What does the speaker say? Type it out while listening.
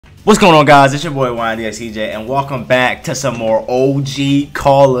What's going on, guys? It's your boy YNDXCJ, and welcome back to some more OG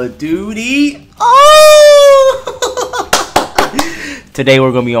Call of Duty. Oh! Today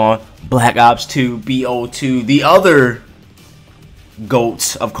we're gonna be on Black Ops 2 BO2, the other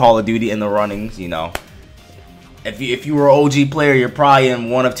GOATs of Call of Duty in the runnings. You know, if you were an OG player, you're probably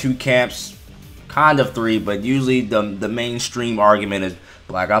in one of two camps, kind of three, but usually the mainstream argument is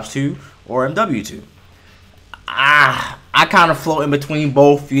Black Ops 2 or MW2. I kind of float in between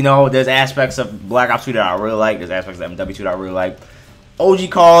both. You know, there's aspects of Black Ops 2 that I really like. There's aspects of MW2 that I really like.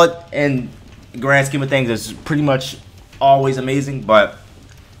 OG Call, in the grand scheme of things, is pretty much always amazing. But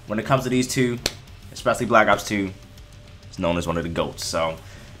when it comes to these two, especially Black Ops 2, it's known as one of the GOATs. So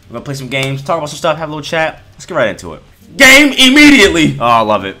we're going to play some games, talk about some stuff, have a little chat. Let's get right into it. Game immediately! Oh, I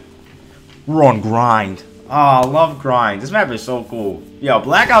love it. We're on grind. Oh, I love grind. This map is so cool. Yo,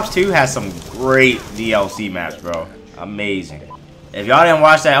 Black Ops 2 has some great DLC maps, bro. Amazing. If y'all didn't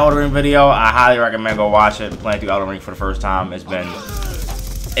watch that Elden Ring video, I highly recommend go watch it. Playing through Elden Ring for the first time, it's been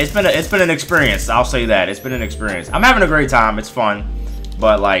an experience. I'll say that. It's been an experience. I'm having a great time. It's fun.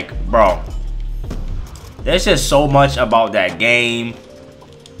 But like, bro, there's just so much about that game,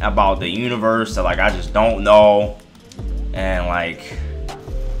 about the universe that like I just don't know. And like,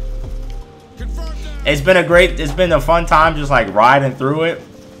 it's been a fun time just like riding through it.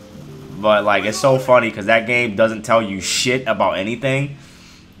 But like, it's so funny because that game doesn't tell you shit about anything,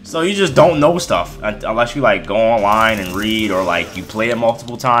 so you just don't know stuff unless you like go online and read, or like you play it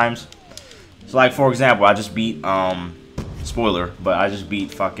multiple times. So like, for example, I just beat spoiler, but I just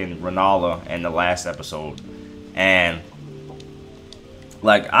beat fucking Renala in the last episode, and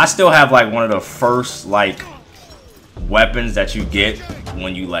like I still have like one of the first like weapons that you get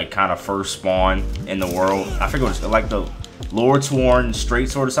when you like kind of first spawn in the world. I forget what it's like, the Lord Sworn straight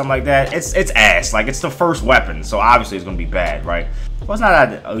sword or something like that. It's ass. Like, it's the first weapon, so obviously it's gonna be bad, right? Well, it's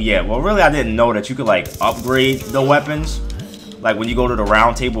not. Oh yeah. Well, really, I didn't know that you could like upgrade the weapons. Like when you go to the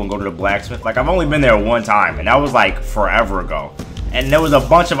round table and go to the blacksmith. Like, I've only been there one time, and that was like forever ago. And there was a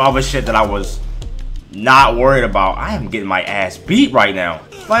bunch of other shit that I was not worried about. I am getting my ass beat right now.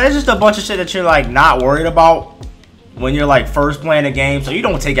 Like, it's just a bunch of shit that you're like not worried about when you're like first playing a game, so you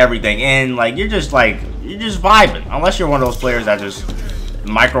don't take everything in. Like, you're just vibing. Unless you're one of those players that just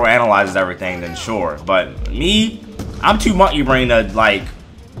micro analyzes everything, then sure. But me, I'm too monkey brain to like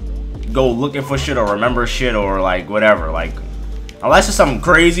go looking for shit or remember shit or like whatever. Like, unless it's something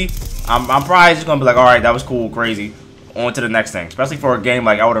crazy, I'm probably just gonna be like, all right, that was cool, crazy, on to the next thing. Especially for a game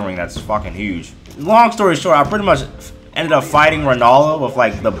like Elden Ring that's fucking huge. Long story short, I pretty much ended up fighting Renala with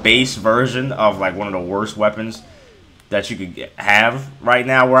like the base version of like one of the worst weapons that you could have right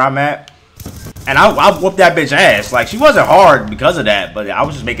now where I'm at. And I whooped that bitch ass. Like, she wasn't hard because of that, but I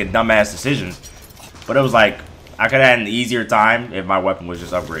was just making dumbass decisions. But it was like, I could have had an easier time if my weapon was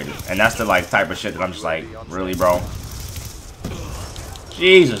just upgraded. And that's the like type of shit that I'm just like, really, bro?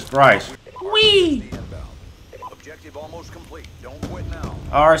 Jesus Christ. Whee! Objective almost complete. Don't quit now.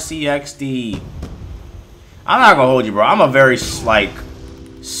 RCXD. I'm not gonna hold you, bro. I'm a very like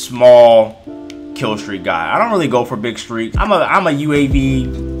small kill streak guy. I don't really go for big streaks. I'm a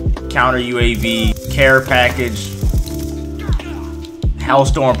UAV, counter UAV, care package,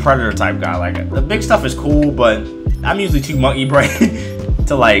 Hellstorm Predator type guy. Like, the big stuff is cool, but I'm usually too monkey brain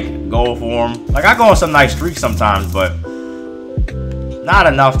to like go for them. Like, I go on some nice streaks sometimes, but not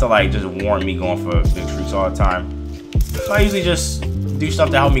enough to like just warrant me going for big streaks all the time. So I usually just do stuff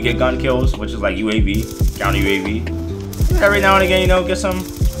to help me get gun kills, which is like UAV, counter UAV. Every now and again, you know, get some.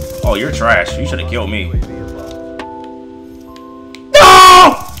 Oh, you're trash. You should have killed me.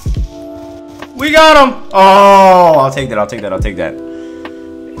 No! We got him. Oh, I'll take that. I'll take that. I'll take that.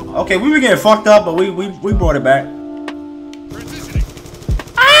 Okay, we were getting fucked up, but we brought it back.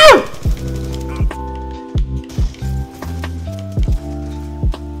 Ow!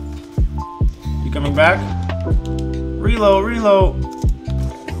 You coming back? Reload, reload.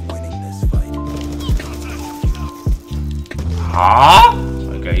 We're winning this fight. Huh?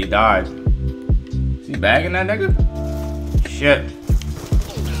 Okay, he died. Is he bagging that nigga? Shit.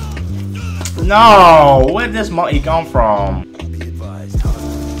 No! Where did this monkey come from? Be advised, coming.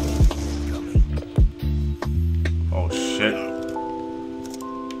 Oh shit.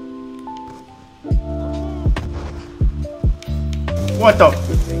 What the?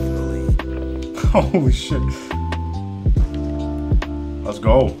 Holy shit. Let's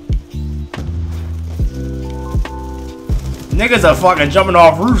go. Niggas are fucking jumping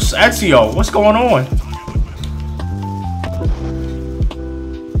off roofs. Ezio, what's going on?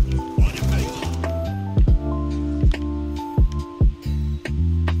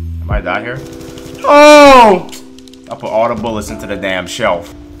 Am I die here? Oh! I put all the bullets into the damn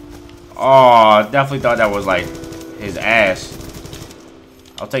shelf. Oh, I definitely thought that was like his ass.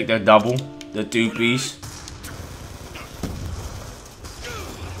 I'll take the double, the 2-piece.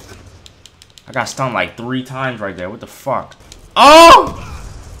 I got stunned like 3 times right there. What the fuck? Oh!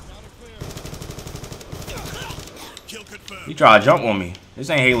 He tried to jump on me. This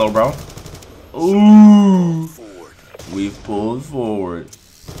ain't Halo, bro. Ooh. We've pulled forward.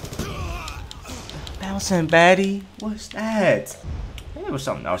 Bouncing baddie? What's that? There was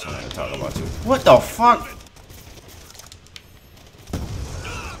something else I wanted to talk about too. What the fuck?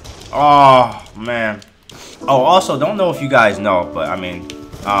 Oh man. Oh, also, don't know if you guys know, but I mean,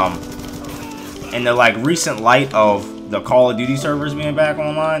 in the like recent light of the Call of Duty servers being back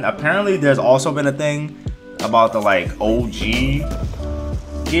online, apparently there's also been a thing about the like OG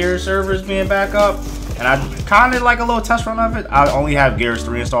Gears servers being back up, and I kind of like a little test run of it. I only have Gears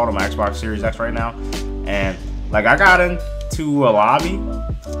 3 installed on my Xbox Series X right now, and like I got into a lobby.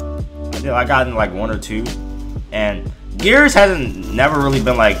 I got in like 1 or 2, and Gears hasn't never really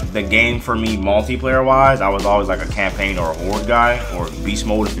been like the game for me multiplayer wise. I was always like a campaign or a horde guy, or beast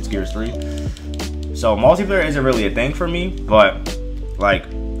mode if it's Gears 3. So multiplayer isn't really a thing for me, but like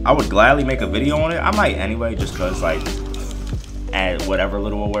I would gladly make a video on it. I might anyway, just cause like add whatever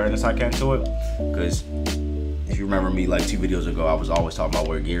little awareness I can to it. Cause if you remember me like 2 videos ago, I was always talking about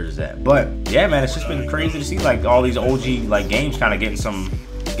where Gears is at. But yeah, man, it's just been crazy to see like all these OG like games kind of getting some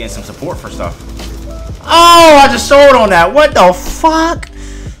support for stuff. Oh, I just sold on that. What the fuck?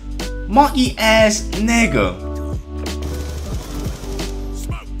 Monkey ass nigga.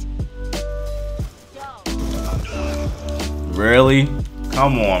 Really?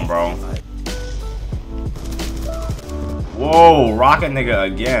 Come on, bro. Whoa, rocket nigga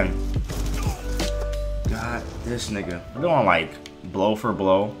again. God, this nigga. We're doing like blow for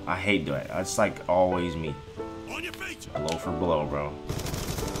blow. I hate that. It's like always me. Blow for blow, bro.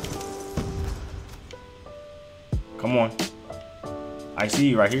 Come on. I see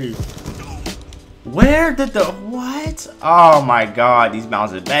you right here. Where did the what? Oh my god, these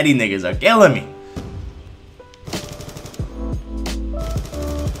bouncing Betty niggas are killing me.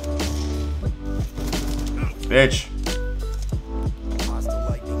 Bitch.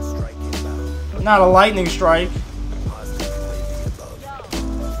 Not a lightning strike.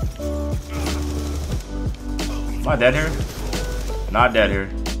 Am I dead here? Not dead here.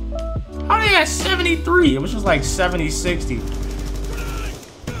 How did they get 73? It was just like 70, 60.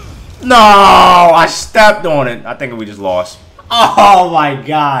 No, I stepped on it. I think we just lost. Oh my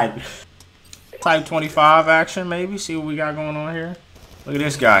god. Type 25 action, maybe. See what we got going on here. Look at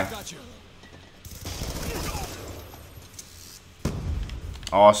this guy.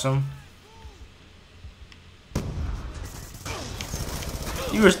 Awesome.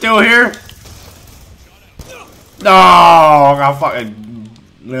 You were still here? No, I got fucking.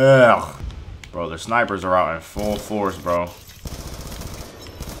 Ugh. Bro, the snipers are out in full force, bro.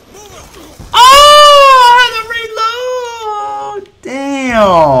 Oh, I had to reload.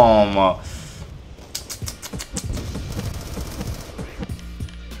 Damn.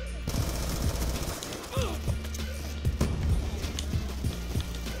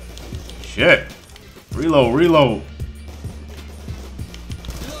 Shit. Reload.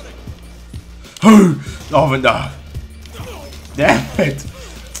 Oh, no. Damn it.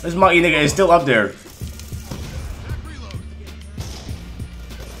 This monkey nigga is still up there.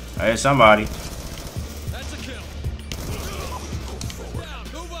 I hit somebody. That's a kill.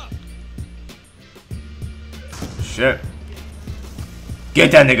 Move up. Shit.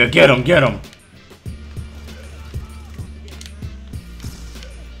 Get that nigga. Get him.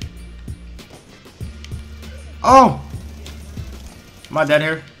 Oh! Am I dead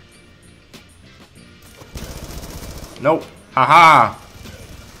here? Nope. Haha.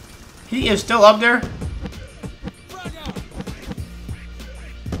 He is still up there?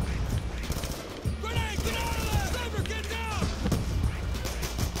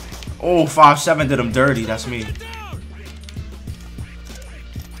 Oh, 5-7 did him dirty. That's me.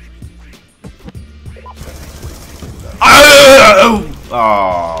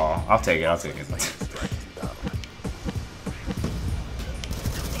 Oh, I'll take it.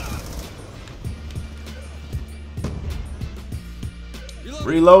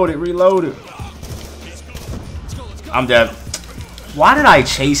 Reload it. I'm dead. Why did I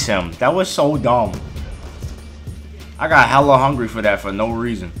chase him? That was so dumb. I got hella hungry for that for no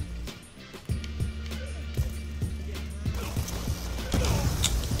reason.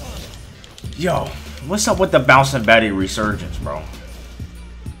 Yo, what's up with the bouncing Betty resurgence, bro?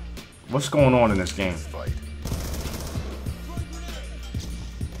 What's going on in this game?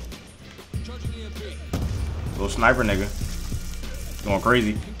 Little sniper nigga. Going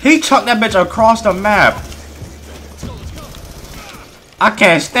crazy. He chucked that bitch across the map. I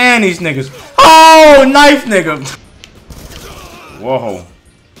can't stand these niggas. Oh, knife nigga. Whoa.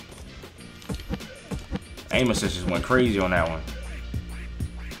 Aim assist just went crazy on that one.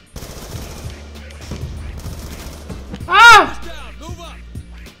 Ah!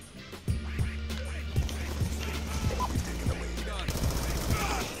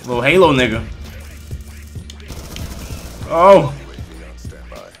 Little Halo nigga. Oh.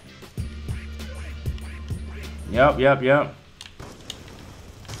 Yep.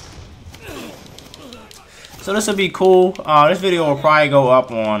 So this will be cool. This video will probably go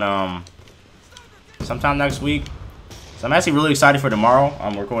up on sometime next week. So I'm actually really excited for tomorrow.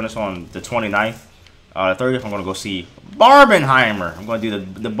 I'm recording this on the 29th. The 30th, I'm gonna go see Barbenheimer. I'm gonna do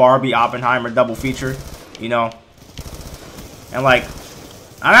the Barbie Oppenheimer double feature. You know, and like,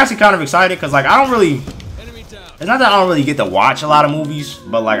 I'm actually kind of excited because like I don't really. It's not that I don't really get to watch a lot of movies,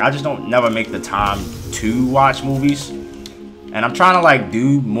 but like I just don't never make the time to watch movies. And I'm trying to like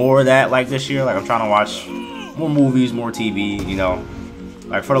do more of that like this year. Like I'm trying to watch more movies, more TV, you know.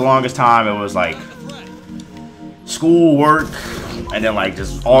 Like for the longest time it was like school, work, and then like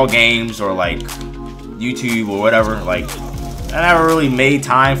just all games or like YouTube or whatever. Like I never really made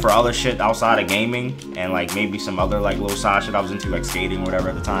time for other shit outside of gaming and like maybe some other like little side shit I was into, like skating or whatever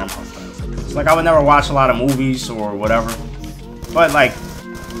at the time. So like I would never watch a lot of movies or whatever. But like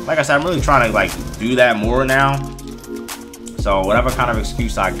I said, I'm really trying to like do that more now. So whatever kind of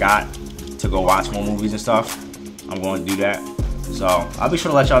excuse I got to go watch more movies and stuff, I'm going to do that. So I'll be sure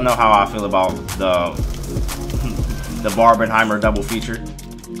to let y'all know how I feel about the Barbenheimer double feature.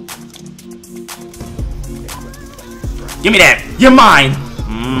 Give me that! You're mine!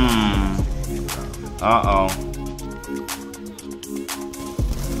 Uh-oh.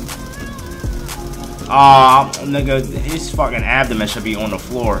 Aw, nigga, his fucking abdomen should be on the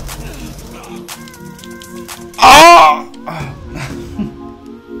floor. Oh!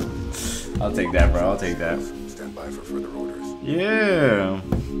 I'll take that, bro. I'll take that. Stand by for further orders. Yeah.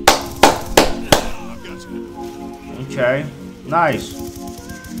 Okay. Nice.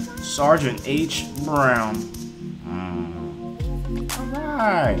 Sergeant H. Brown.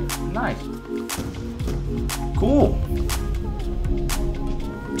 Alright. Nice. Cool.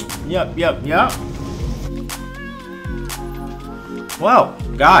 Yep. Well,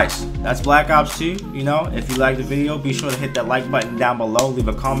 guys, that's Black Ops 2. You know, if you liked the video, be sure to hit that like button down below. Leave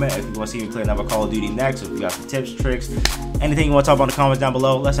a comment if you want to see me play another Call of Duty next. If you got some tips, tricks, anything you want to talk about in the comments down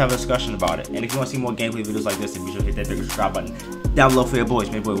below, let's have a discussion about it. And if you want to see more gameplay videos like this, then be sure to hit that big subscribe button down below for your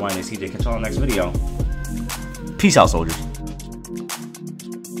boys. My boy, YNCJ. Catch you on the next video. Peace out, soldiers.